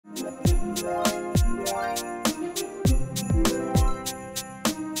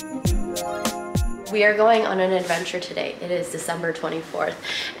We are going on an adventure today. It is December 24th,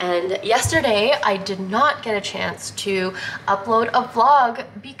 and yesterday I did not get a chance to upload a vlog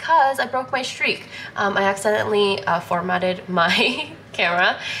because I broke my streak. I accidentally formatted my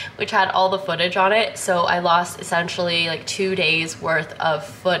camera, which had all the footage on it, so I lost essentially like 2 days worth of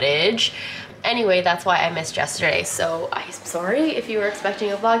footage. Anyway, that's why I missed yesterday, so I'm sorry if you were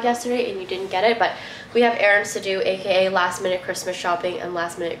expecting a vlog yesterday and you didn't get it, but we have errands to do, aka last minute Christmas shopping and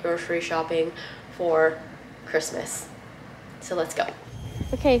last minute grocery shopping for Christmas. So let's go.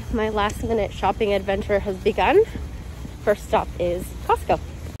 Okay, my last minute shopping adventure has begun. First stop is Costco.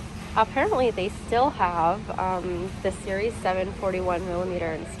 Apparently they still have the Series 7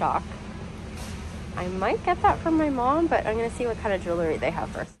 41mm in stock. I might get that from my mom, but I'm gonna see what kind of jewelry they have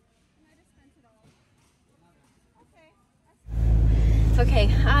first.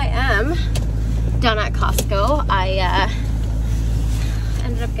 Okay, I am down at Costco. I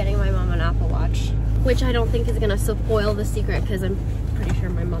ended up getting my mom an Apple Watch, which I don't think is gonna spoil the secret because I'm pretty sure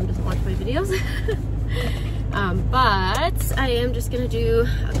my mom doesn't watch my videos. But I am just gonna do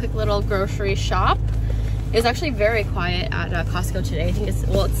a quick little grocery shop. It was actually very quiet at Costco today. I think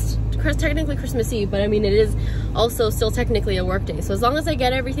it's technically Christmas Eve, but I mean it is also still technically a work day. So as long as I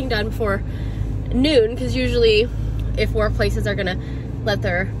get everything done before noon, because usually if workplaces are gonna let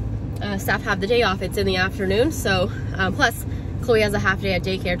their staff have the day off, it's in the afternoon. So plus Chloe has a half day at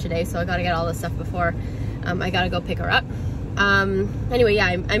daycare today, so I gotta get all this stuff before I gotta go pick her up. Anyway, yeah,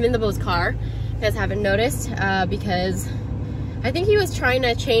 I'm in the Bo's car. You guys haven't noticed because I think he was trying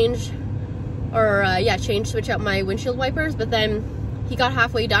to change switch out my windshield wipers, but then he got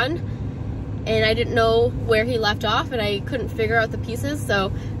halfway done and I didn't know where he left off and I couldn't figure out the pieces,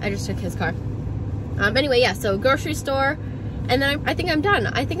 so I just took his car. Anyway, yeah, so grocery store, and then I think I'm done.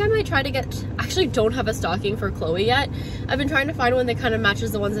 I think I might try to get, actually don't have a stocking for Chloe yet. I've been trying to find one that kind of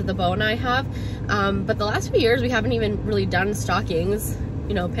matches the ones that the Bo and I have, but the last few years we haven't even really done stockings,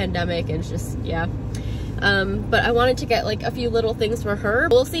 you know, pandemic, and it's just, yeah. But I wanted to get like a few little things for her.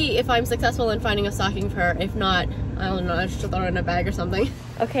 We'll see if I'm successful in finding a stocking for her. If not, I don't know, I should throw it in a bag or something.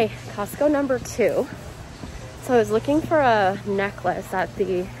 Okay, Costco number 2. So I was looking for a necklace at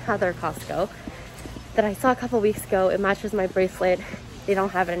the other Costco that I saw a couple weeks ago. It matches my bracelet. They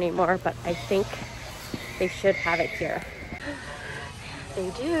don't have it anymore, but I think they should have it here. They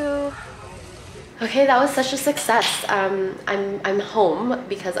do. Okay, that was such a success. I'm home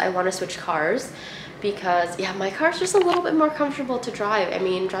because I want to switch cars because, yeah, my car's just a little bit more comfortable to drive. I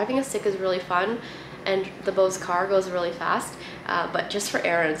mean, driving a stick is really fun and the Bo's car goes really fast, but just for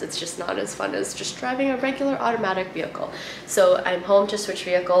errands it's just not as fun as just driving a regular automatic vehicle. So I'm home to switch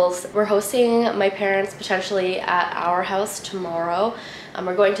vehicles. We're hosting my parents potentially at our house tomorrow.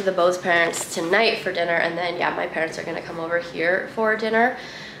 We're going to the Bo's parents tonight for dinner, and then yeah, my parents are gonna come over here for dinner.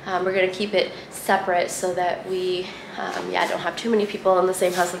 We're gonna keep it separate so that we don't have too many people in the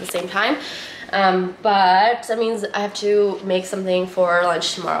same house at the same time. But that means I have to make something for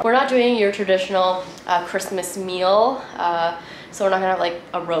lunch tomorrow. We're not doing your traditional Christmas meal, so we're not gonna have like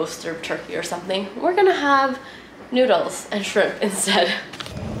a roast or turkey or something. We're gonna have noodles and shrimp instead.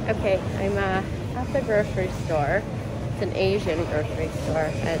 Okay, I'm at the grocery store. It's an Asian grocery store,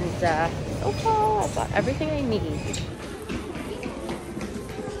 and so far I've got everything I need.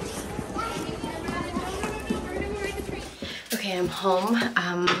 Okay, I'm home.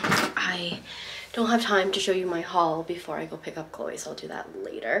 I don't have time to show you my haul before I go pick up Chloe, so I'll do that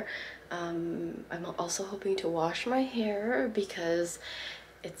later. I'm also hoping to wash my hair because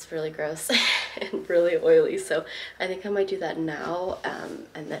it's really gross and really oily, so I think I might do that now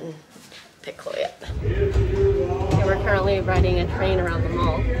and then pick Chloe up. Okay, we're currently riding a train around the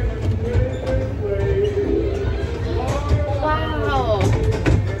mall. Wow!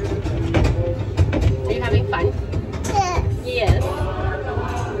 Are you having fun? Yes.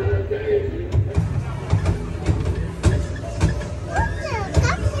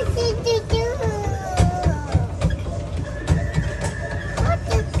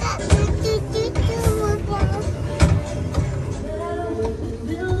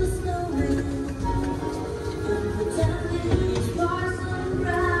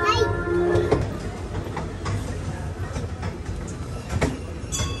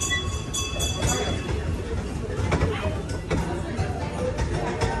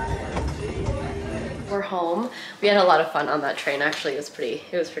 We're home. We had a lot of fun on that train. Actually, it was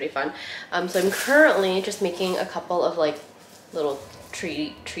pretty fun. So I'm currently just making a couple of like little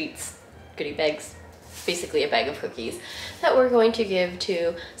treats, goodie bags, basically a bag of cookies that we're going to give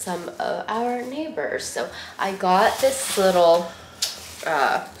to some of our neighbors. So I got this little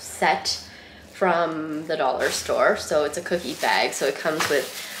set from the dollar store. So it's a cookie bag. So it comes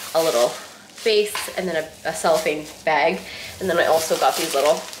with a little base and then a cellophane bag. And then I also got these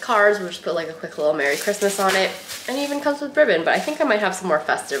little cards. We'll just put like a quick little Merry Christmas on it. And it even comes with ribbon, but I think I might have some more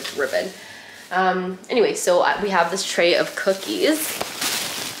festive ribbon. Anyway, so we have this tray of cookies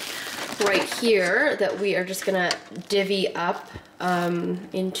right here that we are just gonna divvy up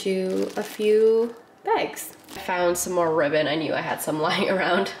into a few bags. I found some more ribbon. I knew I had some lying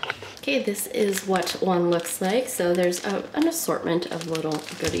around. Okay, this is what one looks like. So there's an assortment of little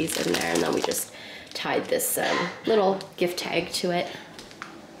goodies in there, and then we just tied this little gift tag to it.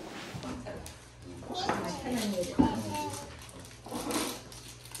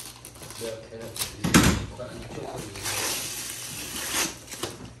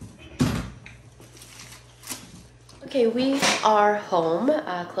 Okay, we are home.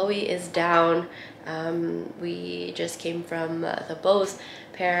 Chloe is down. We just came from the Beau's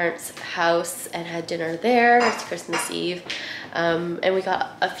parents' house and had dinner there. It's Christmas Eve. And we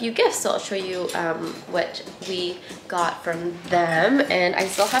got a few gifts, so I'll show you what we got from them. And I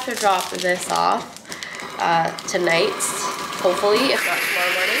still have to drop this off tonight, hopefully, if not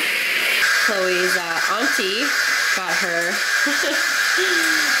tomorrow morning. Chloe's auntie got her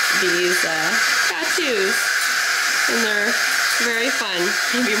these tattoos. And they're very fun.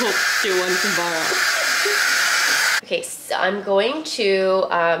 Maybe we'll do one tomorrow. Okay, so I'm going to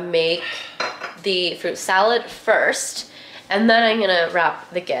make the fruit salad first, and then I'm gonna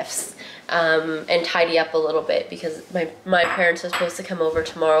wrap the gifts and tidy up a little bit because my parents are supposed to come over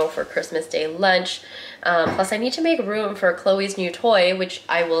tomorrow for Christmas Day lunch. Plus I need to make room for Chloe's new toy, which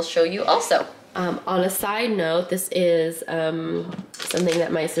I will show you also. On a side note, this is something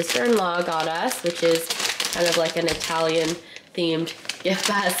that my sister-in-law got us, which is kind of like an Italian themed gift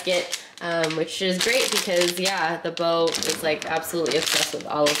basket, which is great because yeah, the Beau is like absolutely obsessed with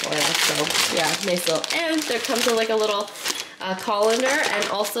olive oil. So yeah, nice little, and there comes with like a little colander and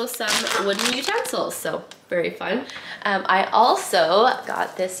also some wooden utensils. So very fun. I also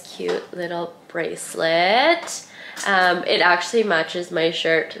got this cute little bracelet. It actually matches my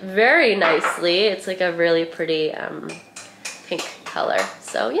shirt very nicely. It's like a really pretty pink color.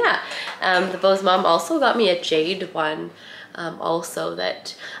 So yeah, the Beau's mom also got me a jade one also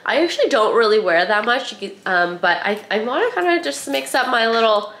that I actually don't really wear that much, but I want to kind of just mix up my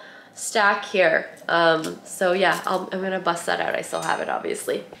little stack here. So yeah, I'm gonna bust that out. I still have it,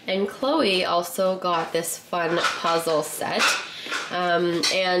 obviously. And Chloe also got this fun puzzle set. And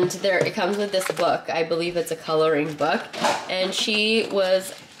it comes with this book. I believe it's a coloring book, and she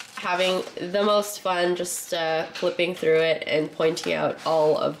was having the most fun just flipping through it and pointing out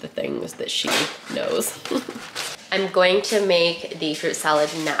all of the things that she knows. I'm going to make the fruit salad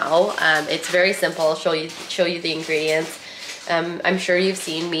now. It's very simple. I'll show you the ingredients. I'm sure you've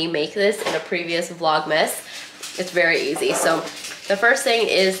seen me make this in a previous vlogmas. It's very easy. So the first thing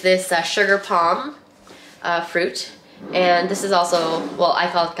is this sugar palm fruit. And this is also, well, I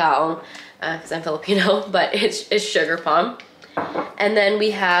call it kaong because I'm Filipino, but it's sugar palm. And then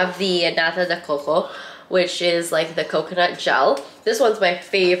we have the nata de coco, which is like the coconut gel. This one's my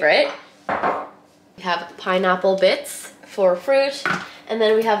favorite. We have pineapple bits for fruit, and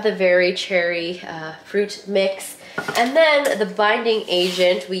then we have the very cherry fruit mix. And then the binding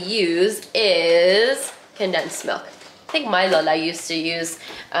agent we use is condensed milk. I think my Lola used to use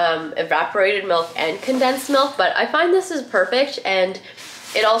evaporated milk and condensed milk, but I find this is perfect, and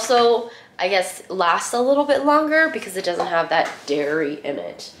it also, I guess, lasts a little bit longer because it doesn't have that dairy in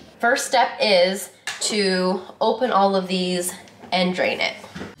it. First step is to open all of these and drain it.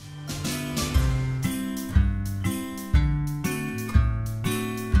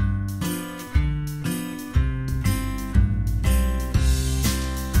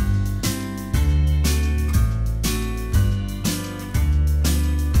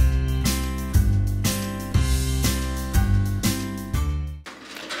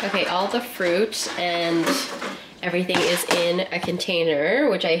 Okay, all the fruit and everything is in a container,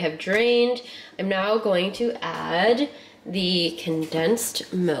 which I have drained. I'm now going to add the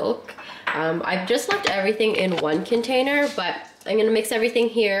condensed milk. I've just left everything in one container, but I'm gonna mix everything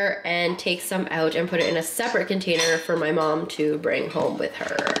here and take some out and put it in a separate container for my mom to bring home with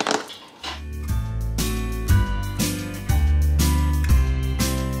her.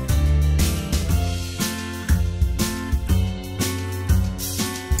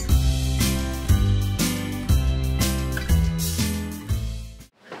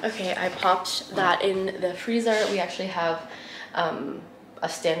 Okay, I popped that in the freezer. We actually have a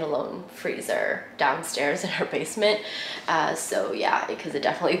standalone freezer downstairs in our basement. So yeah, because it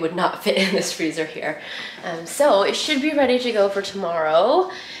definitely would not fit in this freezer here. So it should be ready to go for tomorrow.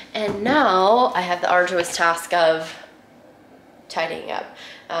 And now I have the arduous task of tidying up.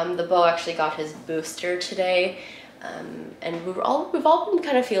 The beau actually got his booster today. And we've all been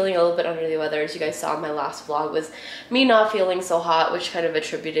kind of feeling a little bit under the weather. As you guys saw in my last vlog, was me not feeling so hot, which kind of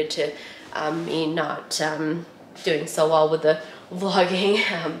attributed to me not doing so well with the vlogging.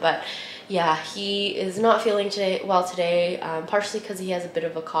 But yeah, he is not feeling well today, partially because he has a bit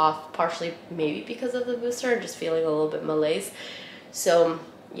of a cough, partially maybe because of the booster, and just feeling a little bit malaise. So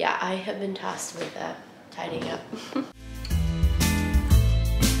yeah, I have been tasked with tidying up.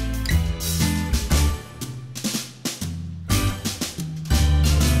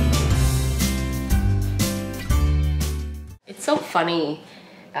 It's so funny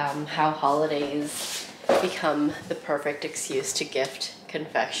how holidays become the perfect excuse to gift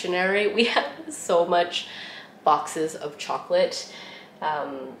confectionery. We have so much boxes of chocolate,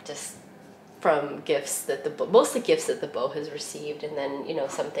 just from gifts that mostly gifts that the beau has received, and then, you know,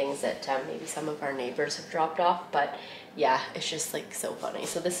 some things that maybe some of our neighbors have dropped off. But yeah, it's just like so funny.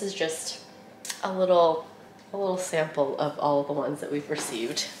 So this is just a little sample of all of the ones that we've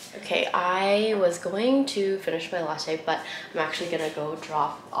received. Okay, I was going to finish my latte, but I'm actually gonna go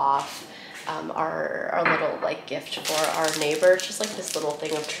drop off our little like gift for our neighbor. It's just like this little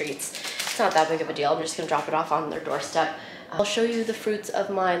thing of treats. It's not that big of a deal. I'm just gonna drop it off on their doorstep. I'll show you the fruits of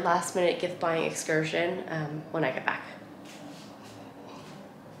my last minute gift buying excursion when I get back.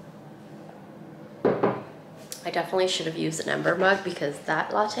 I definitely should have used an Ember mug because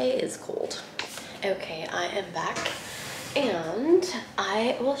that latte is cold. Okay, I am back and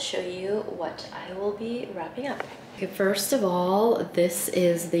I will show you what I will be wrapping up. Okay, first of all, this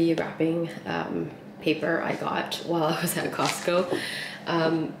is the wrapping paper I got while I was at Costco.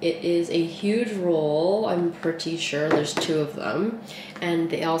 It is a huge roll. I'm pretty sure there's 2 of them,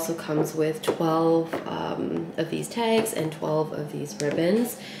 and it also comes with 12 of these tags and 12 of these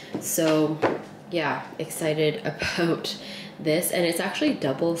ribbons. So yeah, excited about this, and it's actually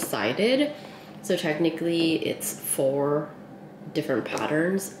double-sided. So technically it's 4 different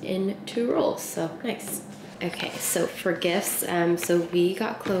patterns in 2 rolls, so nice. Okay, so for gifts, so we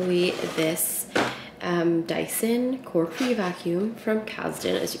got Chloe this Dyson cord-free vacuum from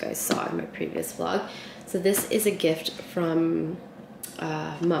Kasdan, as you guys saw in my previous vlog. So this is a gift from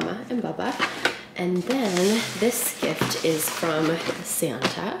Mama and Baba. And then this gift is from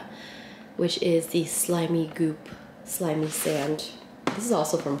Santa, which is the slimy goop, slimy sand. This is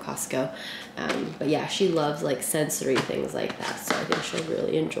also from Costco. But yeah, she loves like sensory things like that, so I think she'll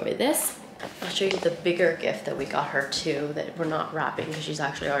really enjoy this. I'll show you the bigger gift that we got her too, that we're not wrapping because she's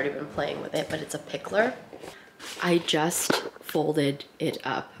actually already been playing with it, but it's a pickler. I just folded it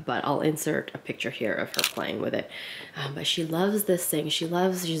up, but I'll insert a picture here of her playing with it. But she loves this thing.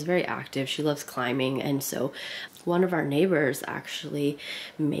 She's very active. She loves climbing, and so one of our neighbors actually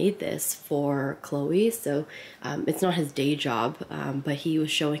made this for Chloe. So it's not his day job, but he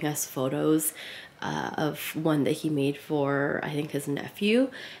was showing us photos of one that he made for, I think, his nephew.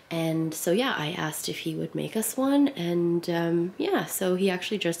 And so yeah, I asked if he would make us one, and yeah, so he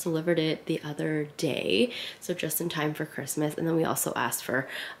actually just delivered it the other day, so just in time for Christmas. And then we also asked for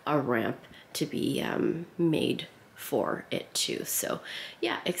a ramp to be made for it too. So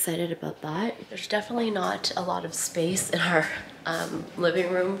yeah, excited about that. There's definitely not a lot of space in our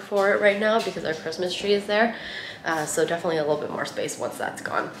living room for it right now because our Christmas tree is there. So definitely a little bit more space once that's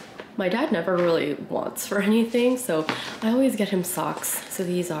gone. My dad never really wants for anything, so I always get him socks. So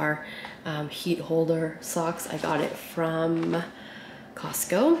these are heat holder socks. I got it from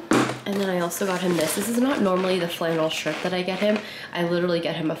Costco. And then I also got him this. This is not normally the flannel shirt that I get him. I literally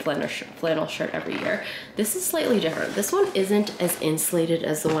get him a flannel shirt every year. This is slightly different. This one isn't as insulated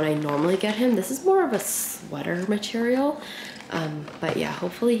as the one I normally get him. This is more of a sweater material. But yeah,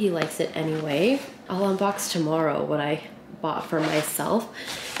 hopefully he likes it anyway. I'll unbox tomorrow what I bought for myself.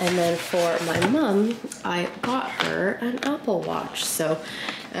 And then for my mom, I got her an Apple Watch. So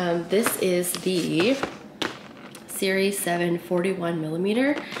this is the Series 7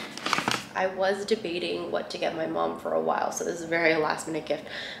 41mm. I was debating what to get my mom for a while, so this is a very last minute gift.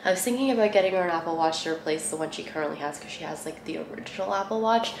 I was thinking about getting her an Apple Watch to replace the one she currently has, because she has like the original Apple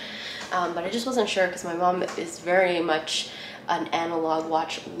Watch, but I just wasn't sure because my mom is very much an analog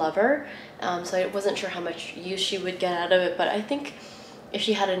watch lover, so I wasn't sure how much use she would get out of it. But I think if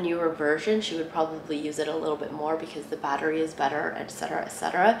she had a newer version, she would probably use it a little bit more because the battery is better, etc.,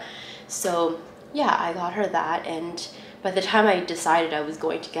 etc. So yeah, I got her that, and by the time I decided I was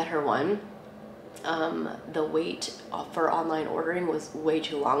going to get her one, the wait for online ordering was way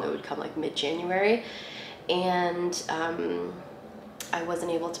too long. It would come like mid-January, and I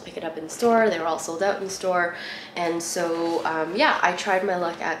wasn't able to pick it up in store. They were all sold out in store. And so yeah, I tried my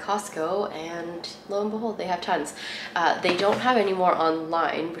luck at Costco, and lo and behold, they have tons. They don't have any more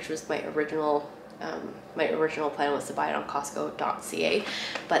online, which was my original plan was to buy it on Costco.ca,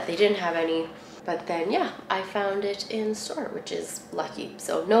 but they didn't have any. But then yeah, I found it in store, which is lucky.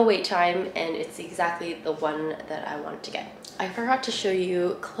 So no wait time, and it's exactly the one that I wanted to get. I forgot to show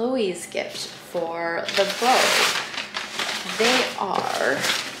you Chloe's gift for the bow. They are,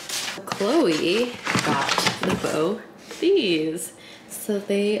 Chloe got the bow these. So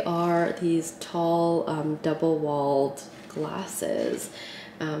they are these tall double-walled glasses.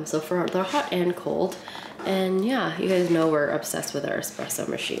 So for they're hot and cold. And yeah, you guys know we're obsessed with our espresso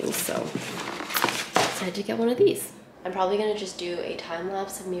machines, so decided to get one of these. I'm probably gonna just do a time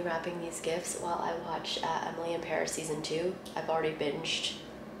lapse of me wrapping these gifts while I watch Emily in Paris season 2. I've already binged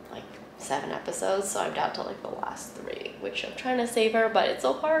like 7 episodes, so I'm down to like the last 3, which I'm trying to savor, but it's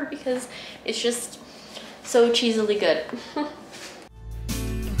so hard because it's just so cheesily good.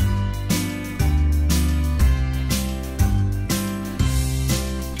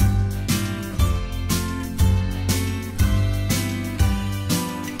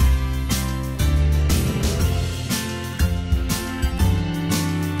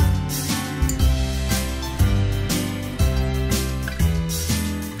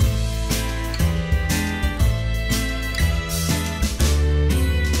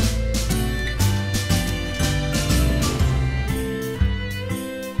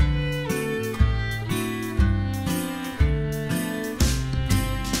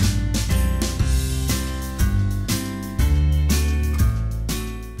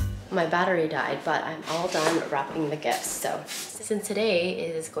 My battery died, but I'm all done wrapping the gifts. So since today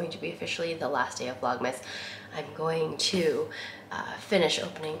is going to be officially the last day of Vlogmas, I'm going to finish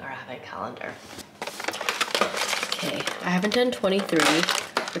opening our advent calendar. Okay, I haven't done 23,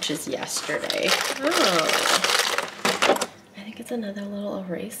 which is yesterday. Oh, I think it's another little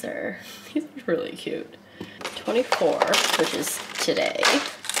eraser. These are really cute. 24, which is today.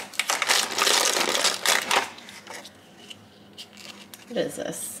 What is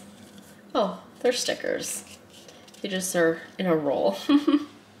this? Oh, they're stickers. They just are in a roll.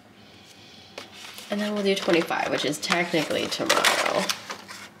 And then we'll do 25, which is technically tomorrow.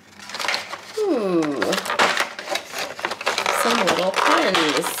 Ooh, some little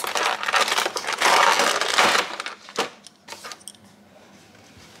pens.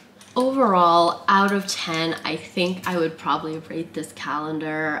 Overall, out of 10, I think I would probably rate this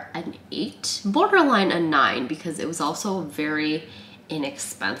calendar an 8, borderline a 9, because it was also very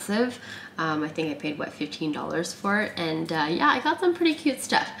inexpensive. I think I paid, what, $15 for it, and yeah, I got some pretty cute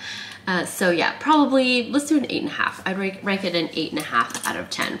stuff. So yeah, probably, let's do an 8.5. I'd rank it an 8.5 out of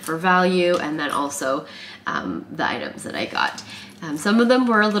 10 for value, and then also the items that I got. Some of them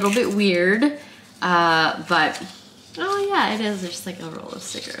were a little bit weird, but oh yeah, it is just like a roll of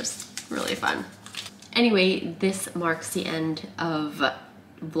stickers. Really fun. Anyway, this marks the end of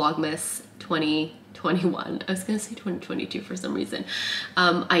Vlogmas 2021. I was gonna say 2022 for some reason.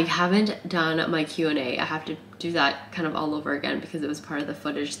 I haven't done my Q&A. I have to do that kind of all over again because it was part of the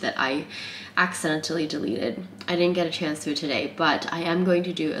footage that I accidentally deleted. I didn't get a chance to today, but I am going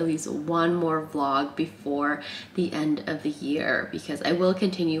to do at least one more vlog before the end of the year, because I will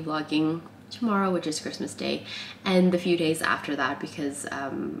continue vlogging tomorrow, which is Christmas Day, and the few days after that, because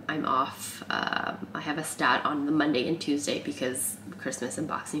I'm off. I have a stat on the Monday and Tuesday because Christmas and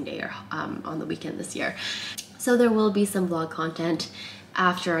Boxing Day are on the weekend this year. So there will be some vlog content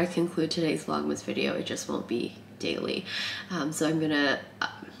after I conclude today's Vlogmas video. It just won't be daily.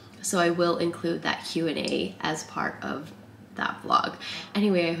 So I will include that Q&A as part of that vlog.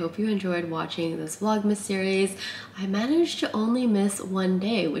 Anyway, I hope you enjoyed watching this Vlogmas series. I managed to only miss one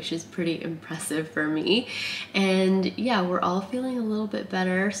day, which is pretty impressive for me. And yeah, we're all feeling a little bit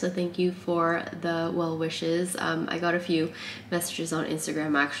better, so thank you for the well wishes. I got a few messages on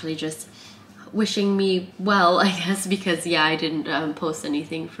Instagram actually just wishing me well, I guess, because yeah, I didn't post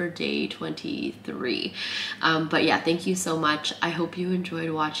anything for day 23. But yeah, thank you so much. I hope you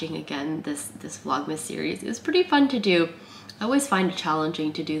enjoyed watching again this Vlogmas series. It was pretty fun to do. I always find it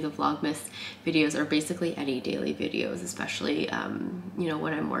challenging to do the Vlogmas videos, or basically any daily videos, especially you know,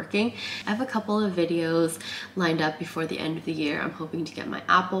 when I'm working. I have a couple of videos lined up before the end of the year. I'm hoping to get my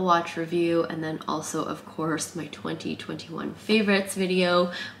Apple Watch review, and then also, of course, my 2021 favorites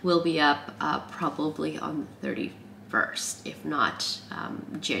video will be up probably on the 1st, if not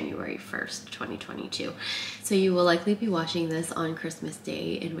January 1st, 2022. So you will likely be watching this on Christmas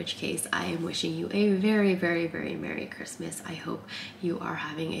Day, in which case I am wishing you a very, very, very Merry Christmas. I hope you are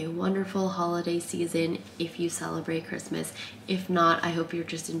having a wonderful holiday season if you celebrate Christmas. If not, I hope you're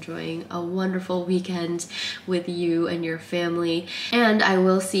just enjoying a wonderful weekend with you and your family. And I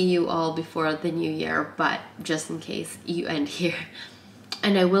will see you all before the new year, but just in case you end here.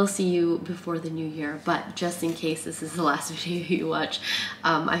 And I will see you before the new year, but just in case this is the last video you watch,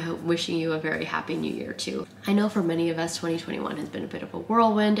 I hope wishing you a very happy new year too. I know for many of us, 2021 has been a bit of a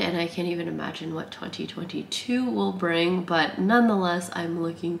whirlwind, and I can't even imagine what 2022 will bring, but nonetheless, I'm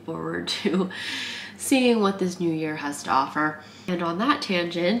looking forward to seeing what this new year has to offer. And on that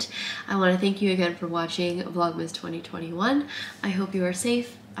tangent, I want to thank you again for watching Vlogmas 2021. I hope you are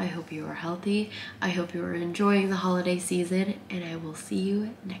safe. I hope you are healthy. I hope you are enjoying the holiday season, and I will see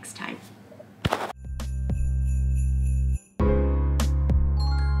you next time.